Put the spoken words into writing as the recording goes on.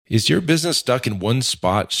Is your business stuck in one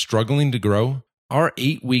spot, struggling to grow? Our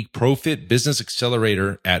 8-week ProFit Business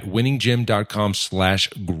Accelerator at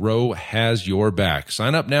winninggym.com/grow has your back.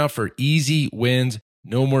 Sign up now for easy wins,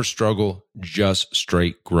 no more struggle, just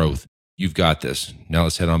straight growth. You've got this. Now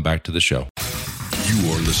let's head on back to the show.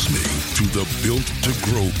 You are listening to the Built to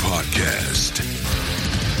Grow podcast.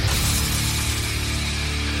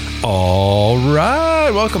 All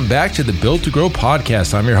right. Welcome back to the Built to Grow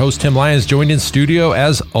podcast. I'm your host, Tim Lyons, joined in studio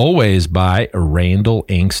as always by Randall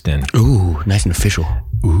Inkston. Ooh, nice and official.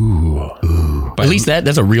 Ooh. At least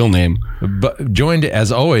that's a real name. But joined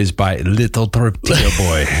as always by Little Tortilla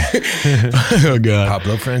Boy. Oh God.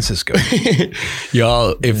 Pablo Francisco.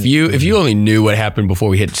 Y'all, if you only knew what happened before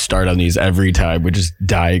we hit start on these every time, we're just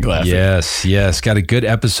dying laughing. Yes. Got a good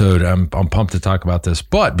episode. I'm pumped to talk about this.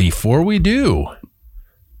 But before we do,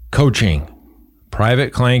 coaching.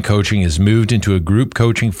 Private client coaching is moved into a group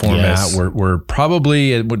coaching format. Yes. We're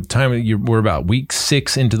probably at what time we're about week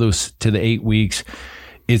 6 into the 8 weeks.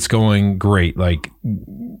 It's going great. Like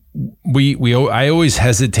I always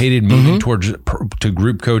hesitated moving towards to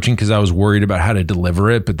group coaching because I was worried about how to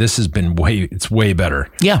deliver it, but this has been it's way better.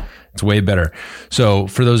 Yeah. It's way better. So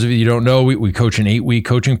for those of you who don't know, we coach an 8-week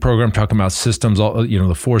coaching program talking about systems,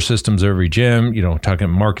 the 4 systems of every gym, talking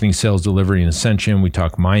marketing, sales, delivery, and ascension. We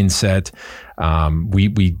talk mindset.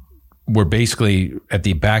 We're basically at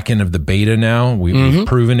the back end of the beta now. We've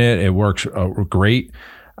proven it. It works great.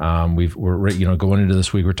 We're going into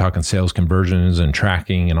this week, we're talking sales conversions and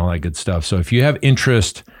tracking and all that good stuff. So if you have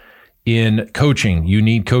interest in coaching, you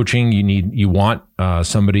need coaching, you want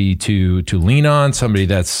somebody to lean on, somebody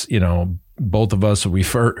that's, both of us,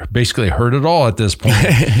 we've basically heard it all at this point.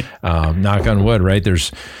 Knock on wood, right?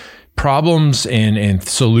 There's problems and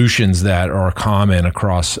solutions that are common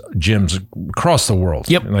across gyms across the world.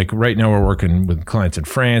 Yep. Like right now we're working with clients in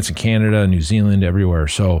France and Canada, New Zealand, everywhere.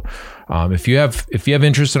 So if you have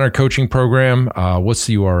interest in our coaching program, what's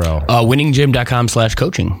the URL?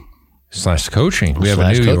 winninggym.com/coaching. /coaching. We have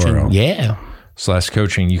a new URL. Yeah.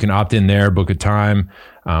 /coaching. You can opt in there, book a time.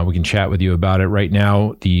 We can chat with you about it. Right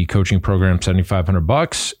now, the coaching program,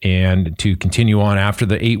 $7,500, and to continue on after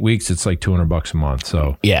the 8 weeks, it's like $200 a month.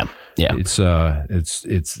 So Yeah. it's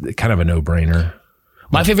kind of a no-brainer.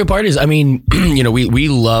 My favorite part is, we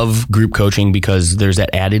love group coaching because there's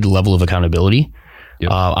that added level of accountability.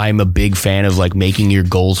 Yep. I'm a big fan of like making your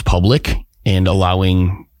goals public and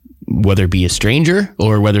allowing, whether it be a stranger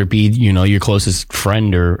or whether it be, your closest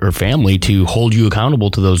friend or family, to hold you accountable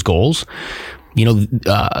to those goals.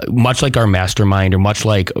 Much like our mastermind, or much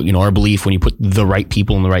like, our belief, when you put the right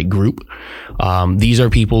people in the right group, these are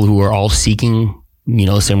people who are all seeking,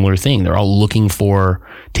 a similar thing. They're all looking for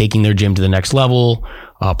taking their gym to the next level,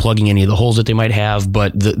 plugging any of the holes that they might have.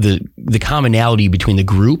 But the commonality between the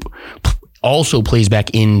group also plays back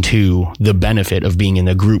into the benefit of being in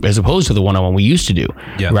the group as opposed to the one-on-one we used to do,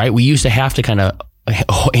 right? We used to have to kind of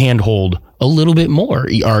handhold a little bit more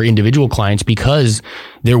our individual clients because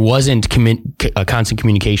there wasn't a constant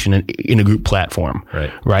communication in a group platform,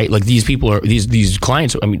 right? Like these people these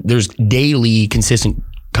clients, there's daily consistent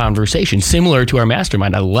conversation similar to our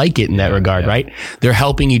mastermind. I like it in that regard, right? They're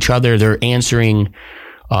helping each other. They're answering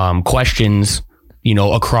questions,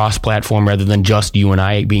 across platform rather than just you and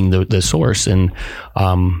I being the source. And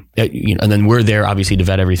then we're there obviously to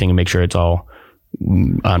vet everything and make sure it's all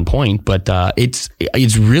on point, but it's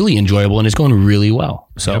really enjoyable and it's going really well.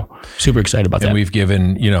 So super excited about that. And we've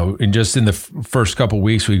given, in the first couple of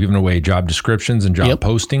weeks, we've given away job descriptions and job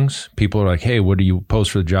postings. People are like, hey, what do you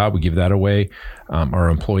post for the job? We give that away. Our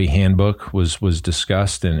employee handbook was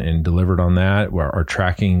discussed and delivered on that. Our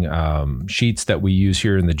tracking sheets that we use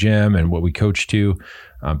here in the gym and what we coach to,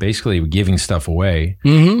 basically giving stuff away,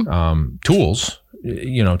 tools,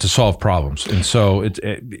 to solve problems. And so it's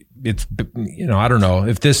I don't know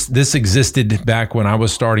if this existed back when I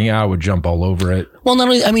was starting out, I would jump all over it. Well, not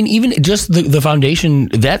only, even just the foundation,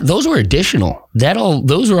 those were additional.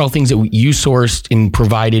 Those are all things that you sourced and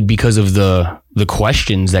provided because of the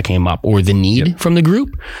questions that came up or the need from the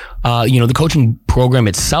group. The coaching program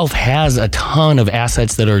itself has a ton of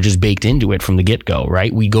assets that are just baked into it from the get-go,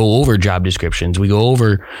 right? We go over job descriptions. We go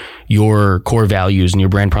over your core values and your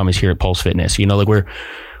brand promise here at Pulse Fitness. We're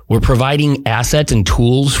providing assets and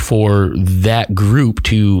tools for that group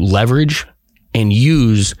to leverage and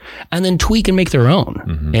use and then tweak and make their own.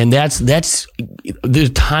 Mm-hmm. And that's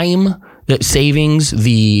the time, that savings,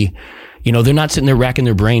 they're not sitting there racking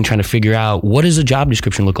their brain trying to figure out what does a job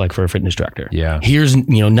description look like for a fitness director. Yeah. Here's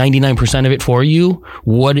 99% of it for you.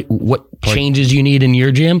 What changes you need in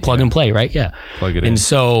your gym? Plug and play, right? Yeah. Plug it in. And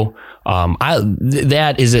so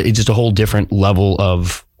that is just a whole different level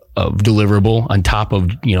of deliverable on top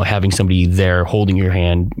of, having somebody there holding your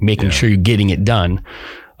hand, making sure you're getting it done.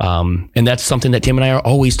 And that's something that Tim and I are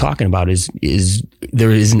always talking about is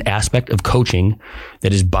there is an aspect of coaching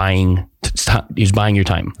that is buying your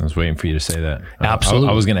time. I was waiting for you to say that. Absolutely.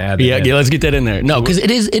 I was going to add that. Yeah, let's get that in there. No, because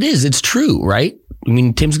it's true, right? I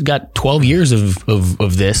mean, Tim's got 12 years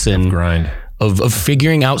of this and grind. Of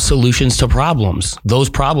figuring out solutions to problems.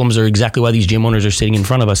 Those problems are exactly why these gym owners are sitting in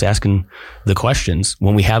front of us asking the questions.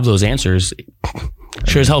 When we have those answers,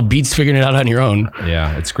 sure as hell beats figuring it out on your own.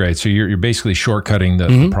 Yeah, it's great. So you're basically shortcutting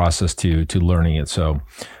the process to learning it. So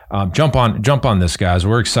jump on this, guys.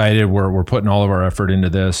 We're excited. We're putting all of our effort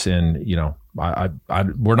into this, and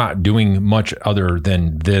we're not doing much other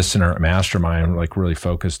than this in our mastermind. We're like really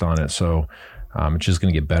focused on it. So it's just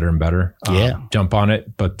going to get better and better. Jump on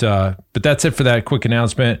it. But that's it for that quick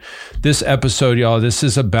announcement. This episode, y'all, this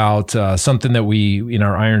is about something that we, in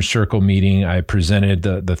our Iron Circle meeting, I presented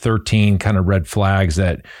the 13 kind of red flags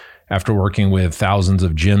that, after working with thousands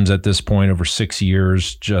of gyms at this point over 6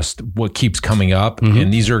 years, just what keeps coming up.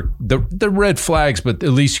 And these are the red flags, but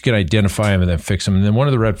at least you can identify them and then fix them. And then one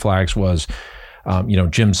of the red flags was,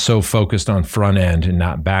 gyms so focused on front end and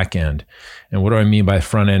not back end. And what do I mean by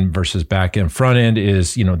front end versus back end? Front end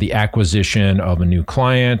is, the acquisition of a new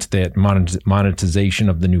client, that monetization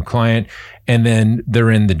of the new client, and then they're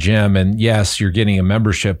in the gym. And yes, you're getting a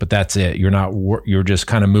membership, but that's it. You're just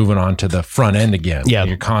kind of moving on to the front end again. Yeah. And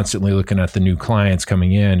you're constantly looking at the new clients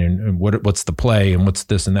coming in and what's the play and what's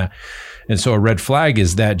this and that. And so a red flag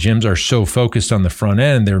is that gyms are so focused on the front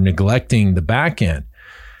end, they're neglecting the back end.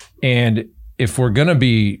 And if we're going to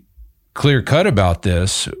be clear cut about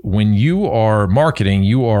this, when you are marketing,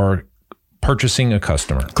 you are purchasing a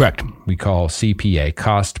customer. Correct. We call CPA,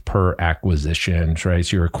 cost per acquisition, right?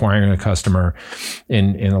 So you're acquiring a customer,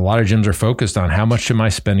 and a lot of gyms are focused on how much am I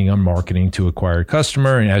spending on marketing to acquire a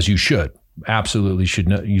customer, and as you should, absolutely should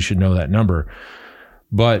know, you should know that number.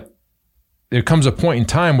 But there comes a point in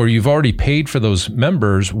time where you've already paid for those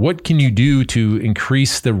members. What can you do to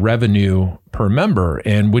increase the revenue per member?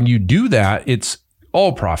 And when you do that, it's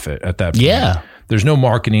all profit at that point. Yeah. There's no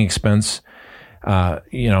marketing expense,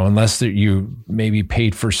 unless that you maybe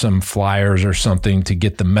paid for some flyers or something to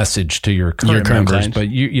get the message to your current members. Clients. But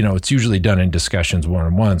it's usually done in discussions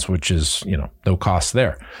one-on-ones, which is, no cost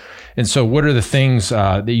there. And so what are the things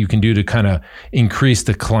that you can do to kind of increase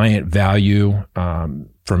the client value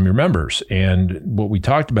from your members? And what we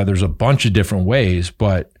talked about, there's a bunch of different ways,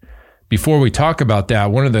 but before we talk about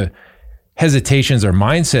that, one of the hesitations or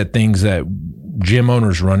mindset things that gym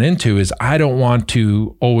owners run into is, I don't want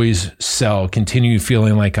to always continue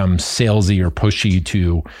feeling like I'm salesy or pushy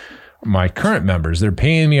to my current members. They're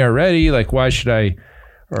paying me already. Like, why should I?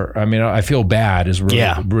 I feel bad is what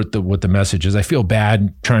the message is. I feel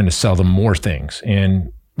bad trying to sell them more things.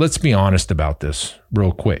 And let's be honest about this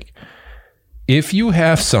real quick. If you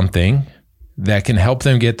have something that can help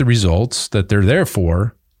them get the results that they're there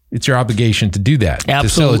for, it's your obligation to do that. Absolutely. To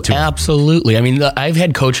sell it to them. Absolutely. I mean, I've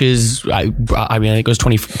had coaches, I think it was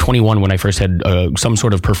 2021 when I first had some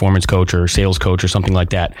sort of performance coach or sales coach or something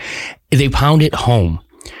like that. They pound it home.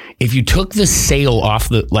 If you took the sale off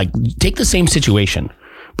take the same situation,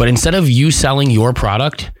 but instead of you selling your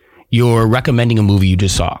product, you're recommending a movie you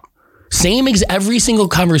just saw. Same as every single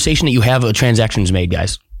conversation that you have, a transaction is made,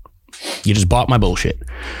 guys. You just bought my bullshit.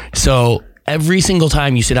 So every single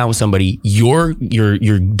time you sit down with somebody, you're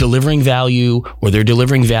delivering value or they're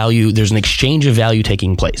delivering value. There's an exchange of value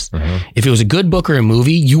taking place. If it was a good book or a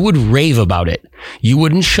movie, you would rave about it. You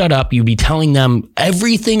wouldn't shut up. You'd be telling them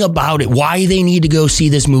everything about it, why they need to go see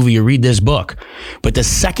this movie or read this book. But the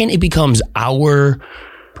second it becomes our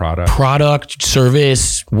product,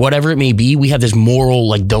 service, whatever it may be, we have this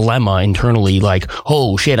moral dilemma internally,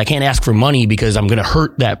 oh shit, I can't ask for money because I'm going to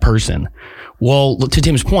hurt that person. Well, to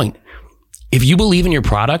Tim's point, if you believe in your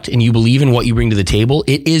product and you believe in what you bring to the table,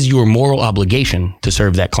 it is your moral obligation to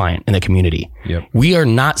serve that client and the community. Yep. We are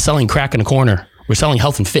not selling crack in a corner. We're selling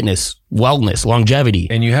health and fitness, wellness, longevity.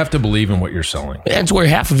 And you have to believe in what you're selling. That's where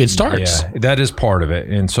half of it starts. Yeah, that is part of it.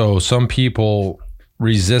 And so some people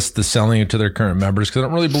resist the selling it to their current members because they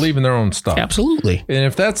don't really believe in their own stuff. Absolutely. And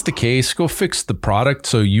if that's the case, go fix the product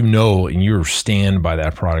so and you stand by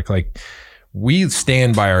that product. We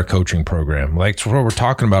stand by our coaching program. That's what we're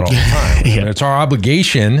talking about all the time. Yeah. It's our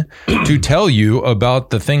obligation to tell you about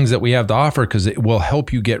the things that we have to offer because it will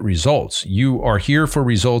help you get results. You are here for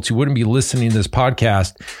results. You wouldn't be listening to this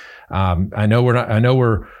podcast. I know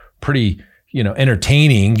we're pretty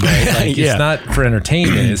entertaining, but it's not for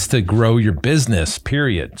entertainment. It's to grow your business,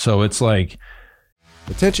 period. So it's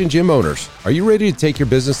Attention gym owners, are you ready to take your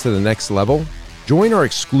business to the next level? Join our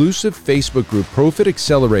exclusive Facebook group, Profit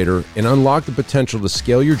Accelerator, and unlock the potential to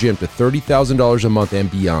scale your gym to $30,000 a month and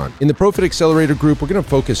beyond. In the Profit Accelerator group, we're going to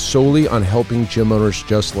focus solely on helping gym owners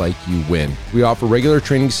just like you win. We offer regular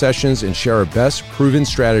training sessions and share our best proven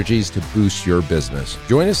strategies to boost your business.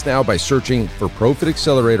 Join us now by searching for Profit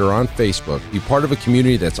Accelerator on Facebook. Be part of a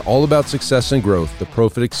community that's all about success and growth, the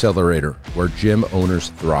Profit Accelerator, where gym owners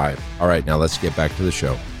thrive. All right, now let's get back to the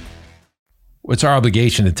show. It's our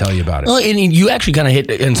obligation to tell you about it. Well, and you actually kind of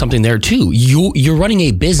hit in something there too. You're running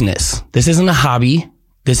a business. This isn't a hobby.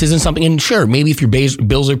 This isn't something, and sure, maybe if your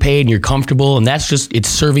bills are paid and you're comfortable and that's just, it's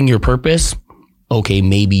serving your purpose. Okay,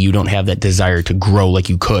 maybe you don't have that desire to grow like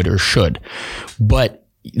you could or should. But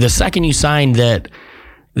the second you signed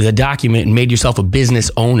the document and made yourself a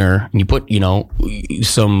business owner, and you put,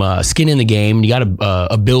 some skin in the game, and you got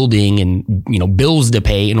a building and, bills to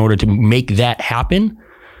pay in order to make that happen.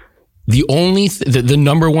 The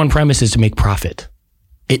number one premise is to make profit.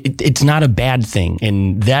 It's not a bad thing.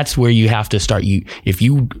 And that's where you have to start. If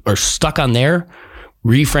you are stuck on there,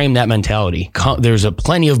 reframe that mentality. There's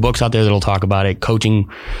plenty of books out there that'll talk about it, coaching,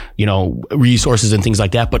 resources and things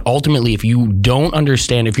like that. But ultimately, if you don't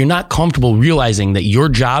understand, if you're not comfortable realizing that your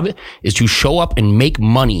job is to show up and make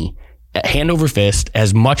money hand over fist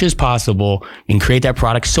as much as possible and create that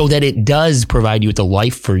product so that it does provide you with a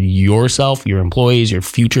life for yourself, your employees, your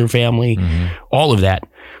future family, all of that.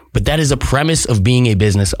 But that is a premise of being a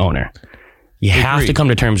business owner. You have to come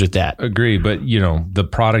to terms with that. Agree. But, the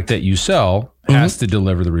product that you sell has to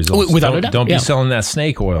deliver the results. Without a doubt. Don't be selling that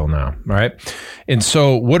snake oil now, right? And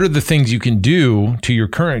so what are the things you can do to your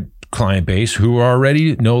current client base who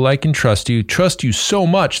already know, like, and trust you so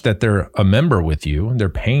much that they're a member with you and they're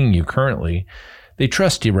paying you currently. They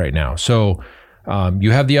trust you right now. So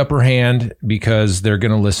you have the upper hand because they're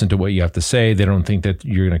going to listen to what you have to say. They don't think that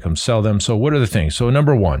you're going to come sell them. So what are the things? So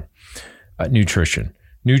number one, nutrition.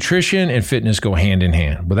 Nutrition and fitness go hand in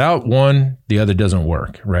hand. Without one, the other doesn't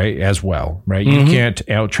work, right? As well, right? You can't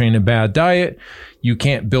out-train a bad diet. You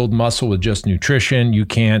can't build muscle with just nutrition. You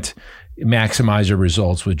can't maximize your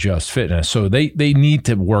results with just fitness. So they need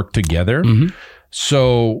to work together.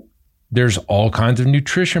 So there's all kinds of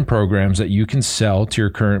nutrition programs that you can sell to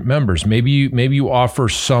your current members. Maybe you offer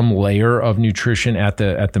some layer of nutrition at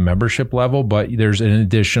the membership level, but there's an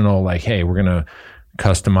additional, like, hey, we're going to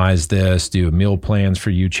customize this, do meal plans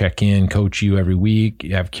for you, check in, coach you every week,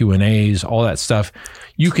 you have Q&As, all that stuff.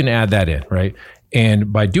 You can add that in, right?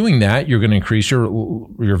 And by doing that, you're going to increase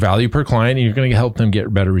your value per client, and you're going to help them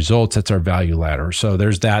get better results. That's our value ladder. So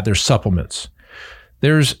there's that. There's supplements.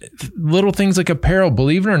 There's little things like apparel.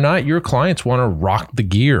 Believe it or not, your clients want to rock the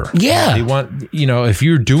gear. Yeah. They want, if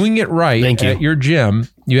you're doing it right at your gym,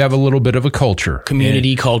 you have a little bit of a culture.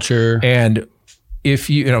 Community culture. And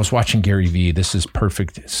if I was watching Gary Vee, this is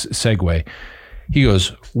perfect segue. He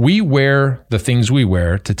goes, we wear the things we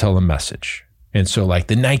wear to tell a message. And so, like,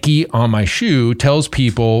 the Nike on my shoe tells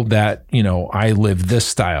people that, I live this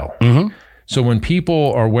style. So when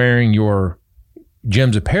people are wearing your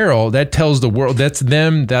gym's apparel, that tells the world, that's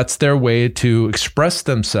them, that's their way to express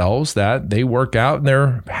themselves, that they work out and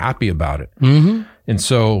they're happy about it. And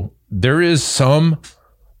so there is some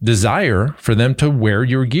desire for them to wear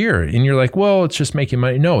your gear. And you're like, well, it's just making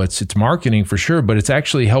money. No, it's marketing for sure, but it's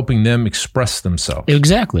actually helping them express themselves.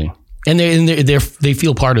 Exactly. And they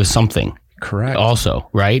feel part of something. Correct. Also,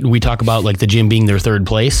 right? We talk about, like, the gym being their third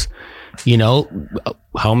place.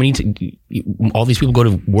 How many, all these people go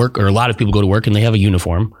to work, or a lot of people go to work and they have a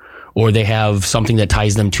uniform, or they have something that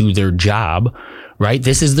ties them to their job, right?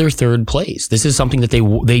 This is their third place. This is something that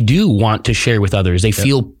they do want to share with others. They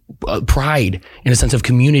feel pride, in a sense of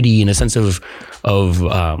community, in a sense of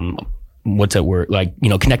what's that word? Like,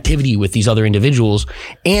 connectivity with these other individuals,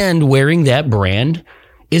 and wearing that brand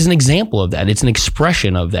is an example of that. It's an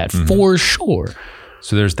expression of that for sure.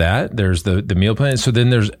 So there's that. There's the meal plan. So then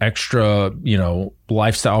there's extra,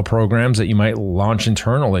 lifestyle programs that you might launch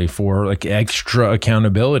internally for, like, extra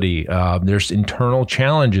accountability. There's internal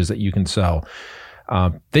challenges that you can sell.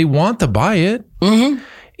 They want to buy it, and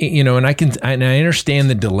I understand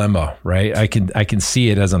the dilemma, right? I can see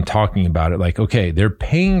it as I'm talking about it. Like, okay, they're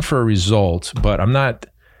paying for a result, but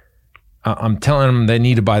I'm telling them they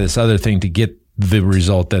need to buy this other thing to get the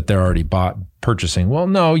result that they're already purchasing. Well,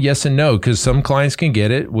 no, yes and no, because some clients can get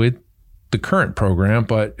it with the current program,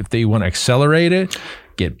 but if they want to accelerate it,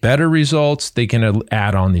 get better results, they can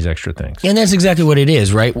add on these extra things. And that's exactly what it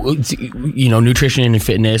is, right? Nutrition and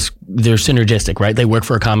fitness, they're synergistic, right? They work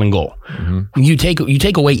for a common goal. You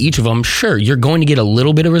take away each of them, sure, you're going to get a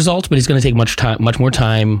little bit of results, but it's going to take much more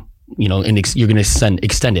time, and you're going to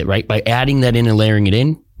extend it, right? By adding that in and layering it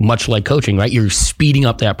in, much like coaching, right? You're speeding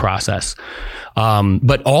up that process.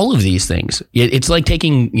 But all of these things, it's like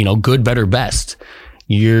taking, good, better, best.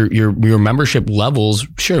 Your membership levels,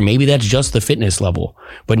 sure, maybe that's just the fitness level,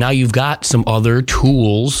 but now you've got some other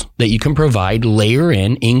tools that you can provide, layer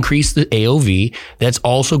in, increase the AOV. That's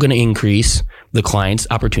also going to increase the client's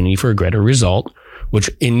opportunity for a greater result, which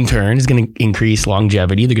in turn is going to increase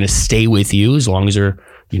longevity. They're going to stay with you as long as you're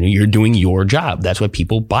doing your job. That's what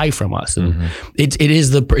people buy from us. And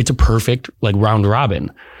it's a perfect like round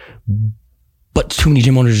robin. But too many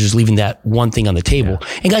gym owners are just leaving that one thing on the table.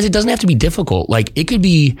 Yeah. And guys, it doesn't have to be difficult. Like it could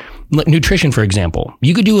be nutrition, for example.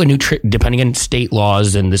 You could do depending on state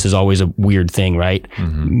laws, and this is always a weird thing, right?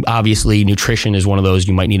 Obviously, nutrition is one of those.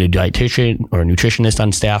 You might need a dietitian or a nutritionist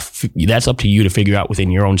on staff. That's up to you to figure out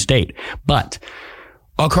within your own state. But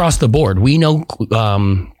across the board, we know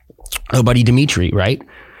our buddy Dimitri, right?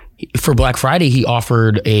 For Black Friday, he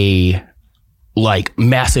offered a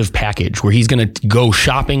massive package where he's going to go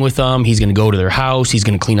shopping with them. He's going to go to their house. He's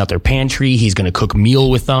going to clean out their pantry. He's going to cook meal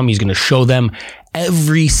with them. He's going to show them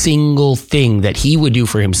every single thing that he would do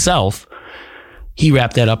for himself. He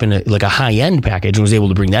wrapped that up in a high-end package and was able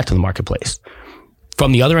to bring that to the marketplace.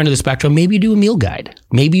 From the other end of the spectrum, maybe you do a meal guide.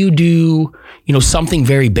 Maybe you do, something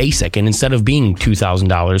very basic. And instead of being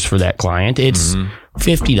 $2,000 for that client, it's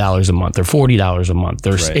 $50 a month or $40 a month.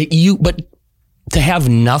 But to have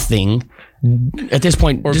nothing at this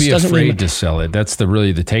point, or be afraid to sell it. That's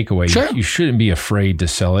really the takeaway. Sure. You shouldn't be afraid to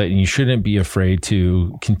sell it, and you shouldn't be afraid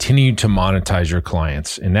to continue to monetize your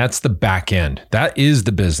clients. And that's the back end. That is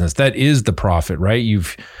the business. That is the profit, right?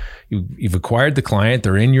 You've acquired the client.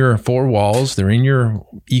 They're in your four walls. They're in your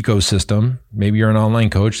ecosystem. Maybe you're an online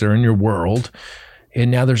coach. They're in your world. And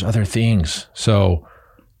now there's other things. So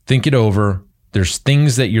think it over. There's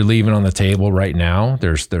things that you're leaving on the table right now.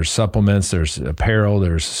 There's supplements, there's apparel,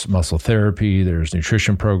 there's muscle therapy, there's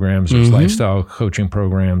nutrition programs, there's lifestyle coaching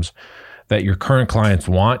programs that your current clients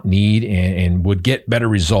want, need, and would get better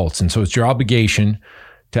results. And so it's your obligation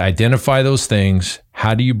to identify those things.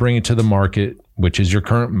 How do you bring it to the market, which is your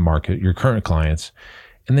current market, your current clients?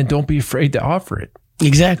 And then don't be afraid to offer it.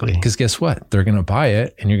 Exactly. Because guess what? They're going to buy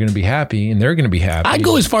it and you're going to be happy and they're going to be happy. I'd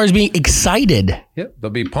go as far as being excited. Yep. They'll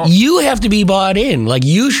be pumped. You have to be bought in. Like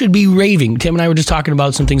you should be raving. Tim and I were just talking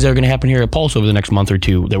about some things that are going to happen here at Pulse over the next month or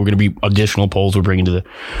two. That we're going to be additional polls we're bringing to the.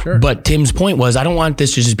 Sure. But Tim's point was, I don't want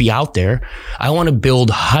this to just be out there. I want to build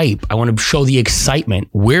hype. I want to show the excitement.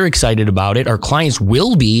 We're excited about it. Our clients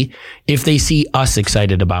will be if they see us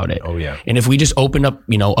excited about it. Oh yeah. And if we just open up,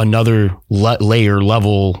 another layer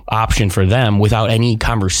level option for them without any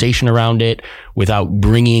conversation around it, without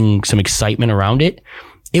bringing some excitement around it,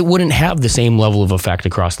 it wouldn't have the same level of effect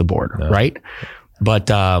across the board, right? But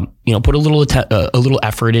put a little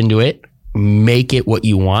effort into it, make it what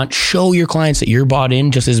you want, show your clients that you're bought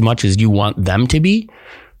in just as much as you want them to be,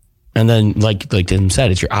 and then like Tim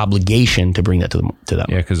said, it's your obligation to bring that to them.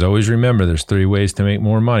 Yeah, because always remember, there's 3 ways to make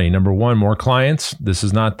more money. Number 1, more clients. This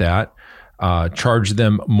is not that. Charge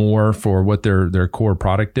them more for what their core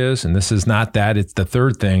product is, and this is not that. It's the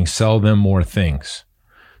third thing: sell them more things.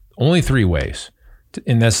 Only 3 ways.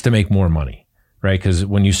 And that's to make more money, right? Because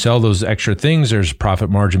when you sell those extra things, there's profit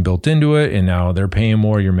margin built into it. And now they're paying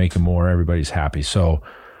more, you're making more, everybody's happy. So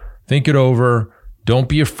think it over. Don't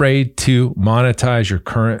be afraid to monetize your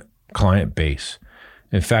current client base.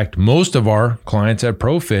 In fact, most of our clients at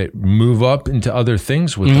ProFit move up into other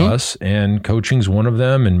things with us, and coaching's one of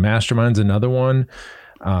them, and mastermind's another one.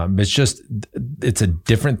 It's a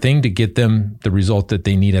different thing to get them the result that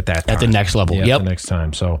they need at that time. At the next level. Yeah, at the next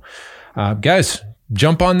time. So guys,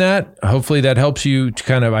 jump on that. Hopefully that helps you to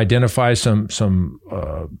kind of identify some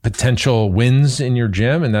potential wins in your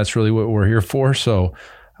gym. And that's really what we're here for. So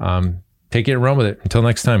take it and run with it. Until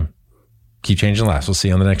next time, keep changing lives. We'll see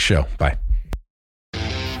you on the next show. Bye.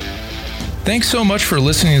 Thanks so much for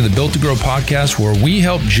listening to the Built to Grow podcast, where we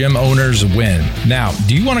help gym owners win. Now,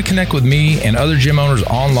 do you want to connect with me and other gym owners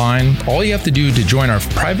online? All you have to do to join our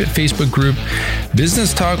private Facebook group,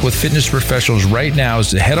 Business Talk with Fitness Professionals, right now is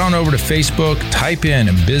to head on over to Facebook, type in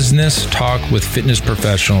Business Talk with Fitness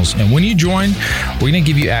Professionals. And when you join, we're going to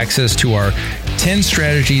give you access to our 10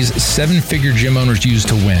 strategies 7-figure gym owners use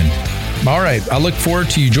to win. All right. I look forward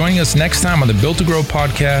to you joining us next time on the Built to Grow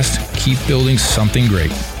podcast. Keep building something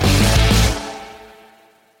great.